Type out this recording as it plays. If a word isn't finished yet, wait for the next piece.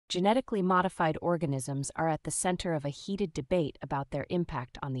Genetically modified organisms are at the center of a heated debate about their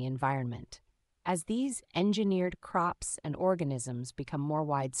impact on the environment. As these engineered crops and organisms become more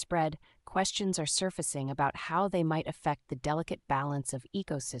widespread, questions are surfacing about how they might affect the delicate balance of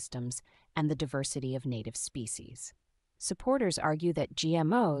ecosystems and the diversity of native species. Supporters argue that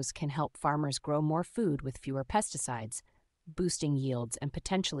GMOs can help farmers grow more food with fewer pesticides, boosting yields and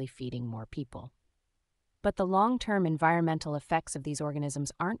potentially feeding more people. But the long-term environmental effects of these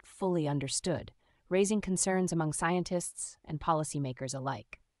organisms aren't fully understood, raising concerns among scientists and policymakers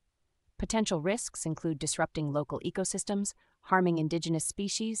alike. Potential risks include disrupting local ecosystems, harming indigenous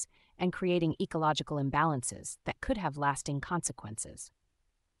species, and creating ecological imbalances that could have lasting consequences.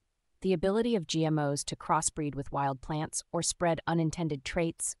 The ability of GMOs to crossbreed with wild plants or spread unintended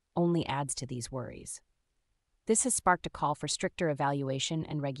traits only adds to these worries. This has sparked a call for stricter evaluation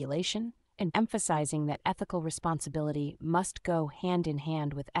and regulation, and emphasizing that ethical responsibility must go hand in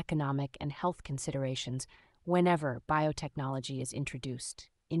hand with economic and health considerations whenever biotechnology is introduced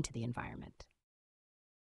into the environment.